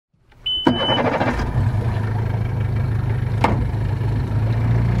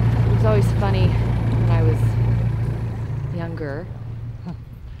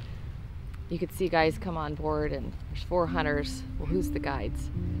you could see guys come on board, and there's 4 hunters. Well, who's the guides?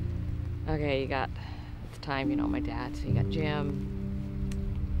 Okay, you got, at the time, you know, my dad. So you got Jim,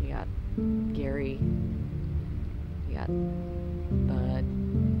 you got Gary, you got Bud.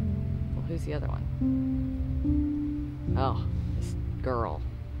 Well, who's the other one? Oh, this girl.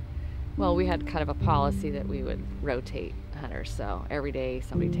 Well, we had kind of a policy that we would rotate hunters, so every day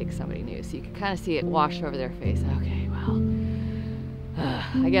somebody takes somebody new, so you could kind of see it wash over their face. Okay, well,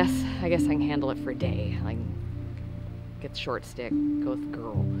 I guess I can handle it for a day. I can get the short stick, go with the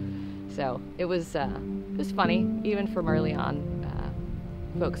girl. So it was funny, even from early on.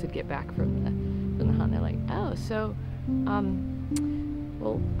 Folks would get back from the hunt, and they're like, oh, so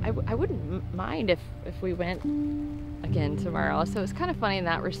well, I wouldn't mind if we went again tomorrow. So it's kind of funny in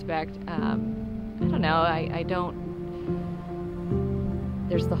that respect. I don't know, I don't,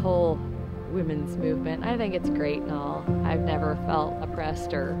 there's the whole women's movement. I think it's great and all. I've never felt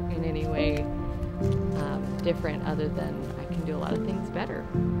oppressed or in any way different, other than I can do a lot of things better.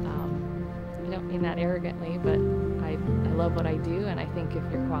 I don't mean that arrogantly, but I love what I do, and I think if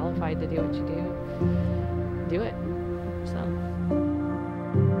you're qualified to do what you do it. So